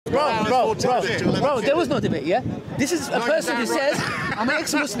Bro, there was no debate, yeah? This is a person who says, I'm an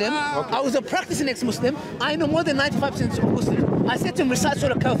ex-Muslim, I was a practicing ex-Muslim, I know more than 95% of Muslims. I said to him, recite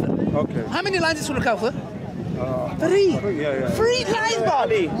Surah Al-Kawthar. Okay. How many lines is Surah Al-Kawthar? 3. 3 lines,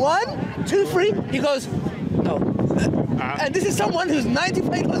 Bobby. 1, 2, 3. He goes, no. And this is someone who's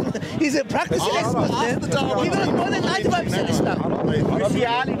 95%. He's a practicing ex-Muslim. He knows more than 95% Islam.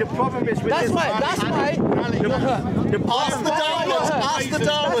 The problem is with That's why you're hurt. Ask the Darwins.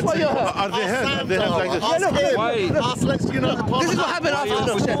 That's why you're hurt. Are they hurt? Are they hurt like this? This is what happened after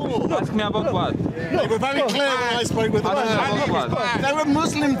the Ask me about what? They were very clear when I spoke with them. There were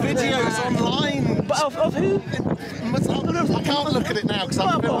Muslim videos online. But of who? I can't look at it now because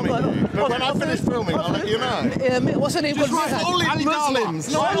I'm filming. But when I finish filming, I'll let you know. What's her name? Solid Muslims.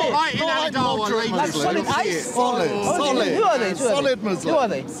 Not like moderate Muslims. Solid ice? Solid. Who are they? Solid Muslims. Who are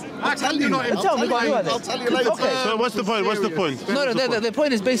they? I'll tell you. Tell me, who are they? I'll tell you later. Okay. So what's the point? What's the point? No, the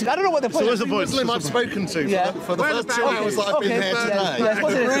point is basic. I don't know what the point So is. what's the point? Muslim I've spoken to for the first 2 hours that I've been here today. Yes,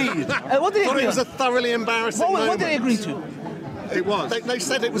 what did agreed. What did they Thought agree it was a thoroughly embarrassing on? What moment. did they agree to? It was. They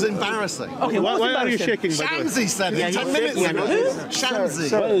said it was embarrassing. Okay, Why are you shaking, by the way? Shamsi said it 10 minutes ago. Shamsi.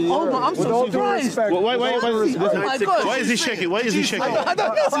 Oh, I'm so surprised. Why my God. is he shaking? Why is he shaking? I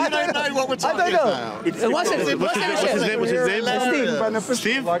don't know. You don't know what we're talking about. What's his name? What's his name?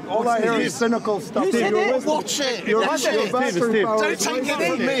 Steve? Like all I hear is cynical stuff. You said it. Watch it. Steve. Don't take it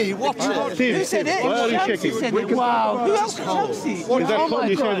from me. Watch it. You said it. Why are you shaking? Said it. Wow. Who else? Shamsi. Is that Oh cold? my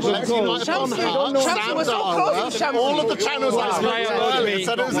You said God. it was cold. Shamsi was so close to Shamsi. All of the channels I spoke to earlier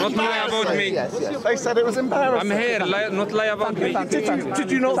said it was Not lie about me. They said it was embarrassing. I'm here, not lie about me.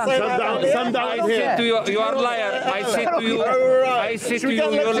 Did you not say that? Some down I here. said to you, you are liar. I said to you,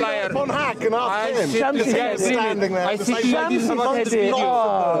 you're liar. On hack and ask him. Standing there. I said I didn't watch the video.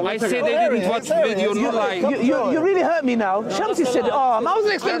 I said I didn't watch the video, no lie. You really hurt me now. Shamsi said, I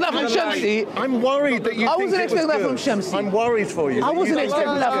wasn't expecting that from Shamsi. I'm worried that you I think wasn't it was expecting that good. from Shamsi. I'm worried for you. I wasn't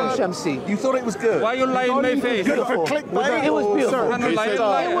expecting that from Shamsi. You thought it was good. Why you lie in my face? Good for clickbait. It was beautiful. I'm a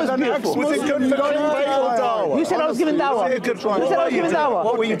liar. It was beautiful. Was it good for clickbait or dawah? You said I was giving dawah. Was it a good try? You said I was giving dawah.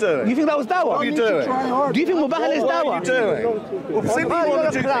 What were you doing? You think that was dawah? What were you doing? Do you think Mubahan is What dawah? were you doing? Well, simply you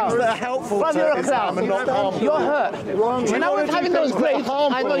want to do things that are helpful You're to a Islam and not harmful. You're hurt. When I was having those grapes,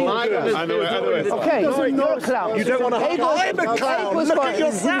 I know you were good. I know it. Okay, you're a clown. You don't want to I'm a clown. Look at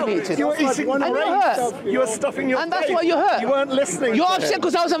yourself. You were eating And you're hurt. grapes. You were stuffing your And that's face. why you're hurt. You weren't listening. You're to upset him.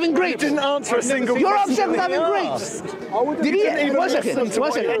 because I was having You grapes. didn't answer a single You're question. upset because he having asked. grapes. You Did didn't he? even One listen second. to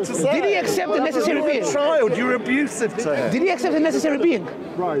what he had to say. Did he accept the necessary You were a being? child. You were abusive to him. Did he accept the necessary being?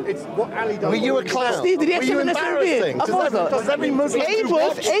 Right. It's what Ali does. Were you a clown? Steve, did he Were accept you the necessary being? embarrassing? Of course not. Does every Muslim 8 who years,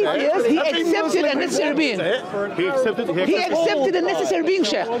 watched 8 years, he every accepted Muslim a who necessary watched being. He accepted. He accepted the necessary being,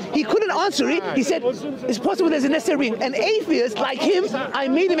 Sheikh. He couldn't answer it. He said, it's possible there's a necessary being. An atheist like him, I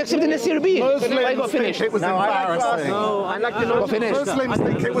made him accept the necessary being. I got finished. It was embarrassing. I got finished. Muslims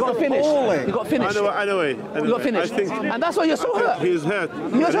think it was You got finished. appalling. You got finished. I know it. You got finished. I think And that's why you're so hurt. he's hurt.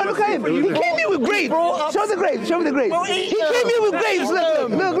 You're trying to look at him. He came here with grapes. Show the grapes. Show me the grapes. He came here with grapes. Look.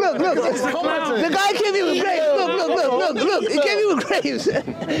 The guy came here with grapes. Look. He came here with grapes.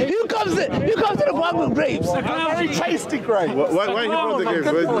 Who comes to the park with grapes? Very tasty grapes. Why he brought the game?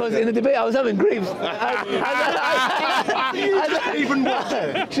 Because in the debate I was having grapes. Even watch it. I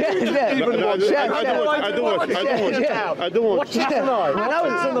don't watch. Watch it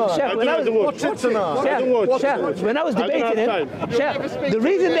tonight. When I was debating him, the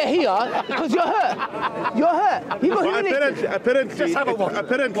reason they're here, because you're hurt. You're hurt. He got humiliated.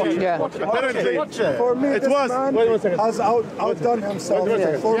 Apparently, For me, it this was. man Wait 1 second. has outdone himself.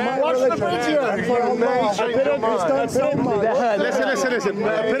 For my Watch the religion video. and for Allah, he's done so much. They're hurt. Listen.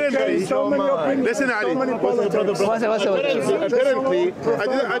 Apparently, So many opinions, listen, Ali. so many politics. Apparently, I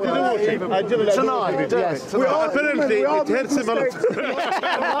didn't watch it. I didn't Tonight. Yes. Apparently, it hurts him a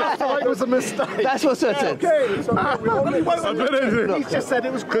lot. It was a mistake. That's what's certain. Apparently, He just said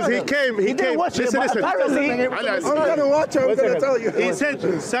it was because he came. He didn't watch it, but apparently... Ali, I'm going to watch it, I'm going to tell you. he said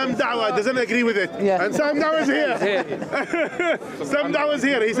some da'wah doesn't agree with it. Yeah. And some da'wah is here. Some da'wah is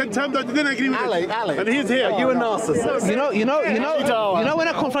here. He said some da'wah didn't agree with Ali, it. Ali. And he's here. Are you a narcissist? You know when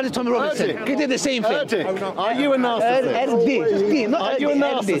I confronted Tommy Robinson, he did the same thing. Are you a narcissist? Are you a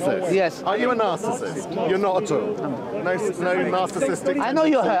narcissist? Yes. Are you a narcissist? You're not at all. No narcissistic. I know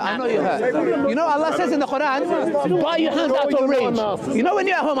you're hurt. You know Allah says in the Quran, buy your hands out of rage. You know when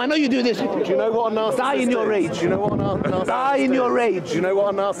you're at home, I know you do this. Do you know what a narcissist Die in your rage. Do you know what a narcissist Die in your rage. Do you know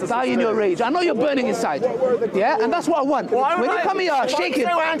what a narcissist Die in your rage. I know you're burning inside. Yeah? And that's what I want. when you come here shaking,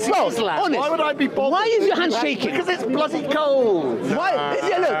 bro, honest, why would I be bothered? why is your hand shaking? Because it's bloody cold. Why?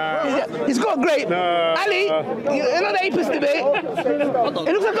 Look, he's got a grape. Ali, you're not the apist debate.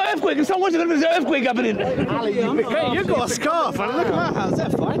 It looks like an earthquake. In some words, there's an earthquake happening. Ali, you've got a scarf. And look at my hands. They're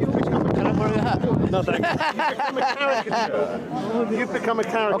fine. Can I borrow your hat? No, thank you. You've become a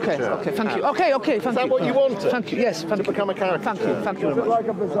caricature. Okay, thank you. Okay, thank you. Is that what you wanted? Thank you. Yes, thank you. Become a caricature. Thank you very much.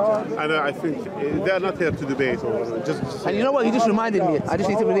 And I think they're not here to debate. And you know what? You just reminded me. I just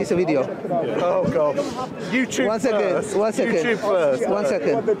need to release a video. Oh God. YouTube One second. first. One second. YouTube first. 1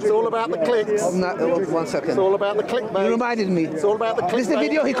 second. It's all about the clicks. 1 second. It's all about the clickbait. You reminded me. It's all about the clickbait. This is the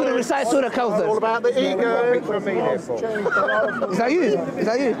video he couldn't recite Surah It's all Kawthar. about the ego. Is that you? Is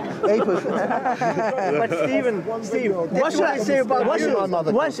that you? Apis. But Steve, What should I say about my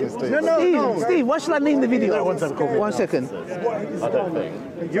mother calls me Steve. Steve, what should I name the video? 1 second.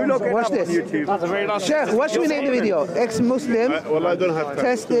 you look it Watch up on this. YouTube. Sheikh, what should we name the video? Ex-Muslim Well, I don't have time.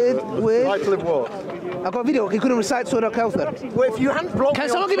 tested with... Title of what? I got a video. He couldn't recite Surah Kawthar. Well, if you hadn't blocked Can me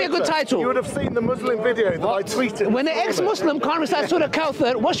someone on give me a good Twitter, title? You would have seen the Muslim video that I tweeted. When an ex-Muslim can't recite Surah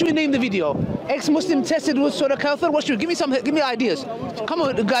Kawthar, what should we name the video? Ex-Muslim tested with Surah Kawthar. What should we? Give me ideas. Come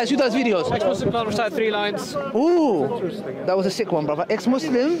on, guys. Who does videos? Ex-Muslim can't recite 3 lines. Ooh, that was a sick one, brother.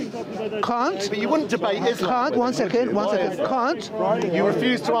 Ex-Muslim can't. But you wouldn't debate Islam. Can't. 1 second. 1 second. Can't. You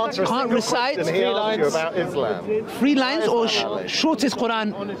refuse to answer a Can't single recite question he asked you about Islam. 3 lines or shortest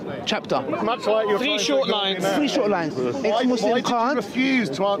Quran chapter? Much like your 3 short lines. 3 short lines. Why Ex-Muslim did you can't. refuse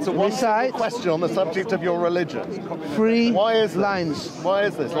to answer one recite single question on the subject of your religion? 3 Why is this? lines. Why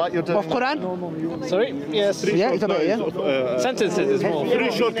is this? Like you're doing. Of Quran? Sorry? Yes. Yeah, it's about yeah. Sentences is more.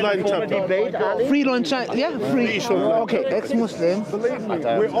 3 short line chapter. 3 line chapter. Yeah, 3. Okay, ex-Muslim. Believe me,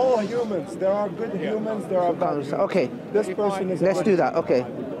 we're all humans. There are good humans, there are bad humans. Okay, This person is let's do that. Okay.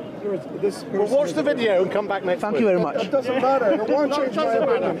 This Well, person watch the video and come back next Thank week. you very much. It doesn't matter. It won't change my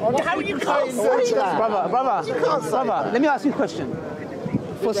opinion. How you can't say that? Brother, let me ask you a question.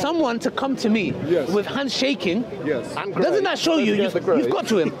 For someone to come to me with hands shaking, And doesn't that show you Don't forget the you've got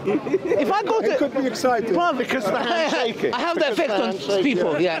to him? If I go to... It could be exciting. Bruv, Because the hand's shaking. I have that effect on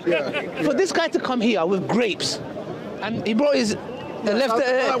people, yeah. For this guy to come here with grapes, and he brought his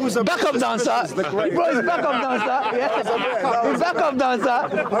that was a backup bit dancer. suspicious, the He brought his backup dancer. Yeah. His backup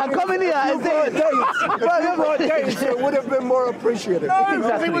dancer. And come in here and say, It would have been more appreciated.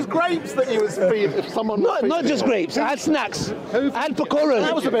 Exactly. It was grapes that you was feeding. If someone was not feeding just you. grapes. I had snacks. I had pakoras.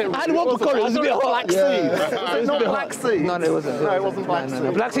 That was a bit. I had 1 pakora. It was a bit hot. Black seed. Was it not black seed? No, it wasn't. No, it wasn't black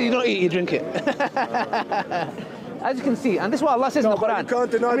seed. Black seed you don't eat, you drink it. As you can see, and this is what Allah says in the but you Quran.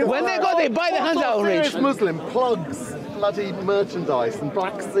 can't deny the When they go, they buy the hands out of rage. Serious Muslim plugs bloody merchandise and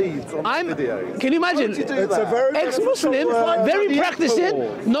black seeds on videos. Can you imagine? Why would you do It's a that? very Ex-Muslim, very bloody practicing,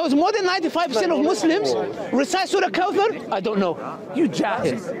 info knows more than 95% of Muslims, recite Surah Kawthar? I don't know. You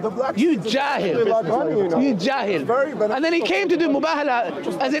jahil. You jahil. like honey, you know. You jahil. very beneficial. And then he came to do mubahala.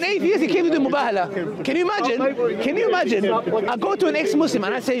 As an atheist, he came to do mubahala. Can you imagine? Can you imagine? I go to an ex-Muslim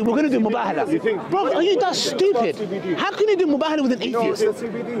and I say, we're going to do mubahala. Bro, are you that stupid? How can you do mubahala with an atheist?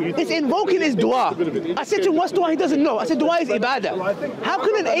 It's invoking his dua. I said to him, what's dua? He doesn't know. I said, dua is ibadah. How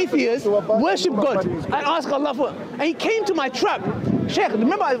can an atheist worship God and ask Allah for... And he came to my trap. Sheikh,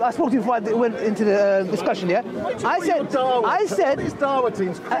 remember I spoke to you before I went into the discussion, yeah? I said, These Dawa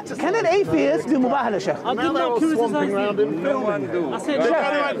teams can an atheist do mubahala, Sheikh? now they're all swamping around him filming. I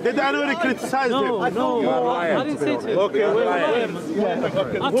said, Did anyone criticize him? no, I didn't say to Okay,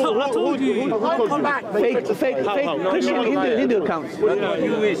 I told you. Fake Christian Hindu accounts.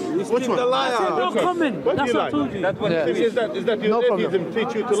 Which one? No comment. That's what I told you. Is that No your problem. atheism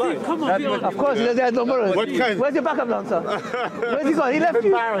teach you to lie? Come on, be honest. Of course, there's no more. What kind? Where's your backup dancer? Where's he gone? He left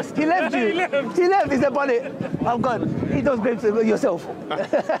you. He left you. He left. He said, Bonnie, I'm gone. Eat those grapes yourself.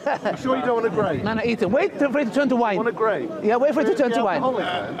 You sure you don't want a grape? No, eat them. Wait for it to turn to wine. Want a grape? Yeah, wait for it to turn to wine.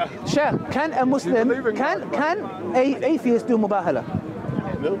 Alcoholic. Sheikh, can a Muslim, can a atheist do mubahala?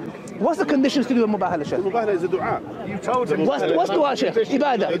 No. What's the conditions to do a mubahala, Sheikh? Mubahala is a dua. You told him. What's dua, Sheikh?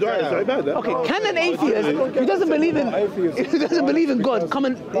 Ibadah. Dua is ibadah. Okay, can an atheist who doesn't believe in God come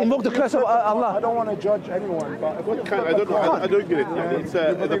and invoke the curse of I Allah? don't want to judge anyone, but What kind? I don't know. I don't get it. It's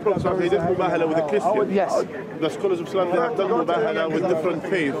the Prophet he did mubahala with a Christian. Yes. The scholars of Islam they have done mubahala with different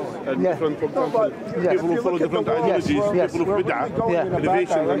faiths and Yeah. different, for example, people who follow different ideologies, Yes. people of bid'ah, Yeah.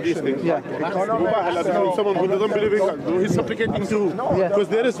 innovations and these things. Yeah. Mubahala between someone who doesn't believe in God, who he's supplicating to. Yeah. Because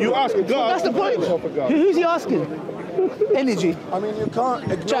there is, you ask God. That's the point. Who's he asking? Energy. I mean, you can't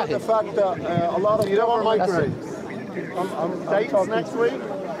ignore Jahil. the fact that a lot of You don't want my governments- grapes. I'm Dates talking- next week?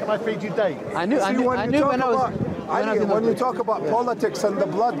 Can I feed you dates? I knew when I was. When you talk about politics and the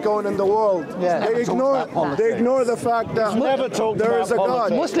blood going in the world, they ignore the fact that there is a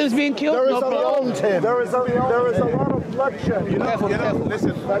God. Muslims being killed. There is No problem. there is a lot of bloodshed.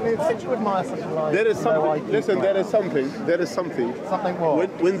 Listen, there is something. Listen, there is something. Something what?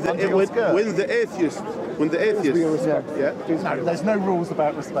 When the atheist, yeah. No, there's no rules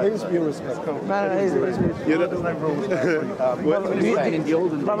about respect. Please be respectful. There's no rules about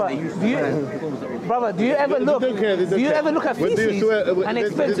Brother, do you ever look at feces and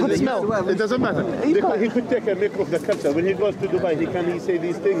expect good smell? It doesn't matter. He could take a mic of the culture. When he goes to Dubai, he say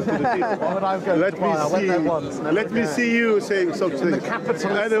these things to the people. Let me see you saying something. In the capital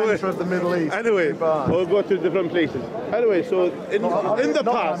centre of the Middle East. Anyway, we'll go to different places. Anyway, so in the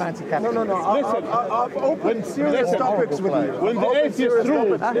past, Listen, I've opened serious topics with you. when the atheist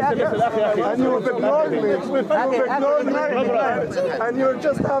ruled, And you've ignored me. And you're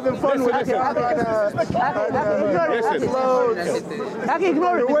just having fun with it.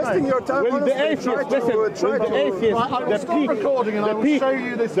 You're wasting your time. when the atheist,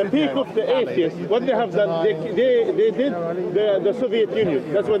 the peak of the atheists, what they have done, they did the Soviet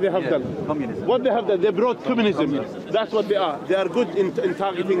Union. That's what they have done. What they have done, they brought communism. That's what they are. They are good in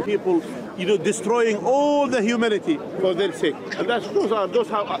targeting people, destroying all the humanity for their sake. And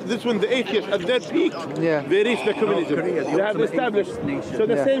this when the atheists at their peak, they reach the communism. They have established. So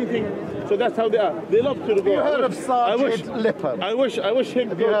the same thing. So that's how they are. They love to go. You heard of Sergeant Lippert? I wish him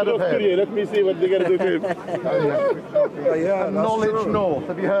to go to North Korea. Let me see what they're going to do to him. Knowledge North.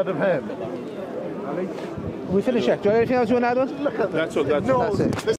 Have you heard of him? We finished, Jack. Do you have anything else you want to add on? That's all.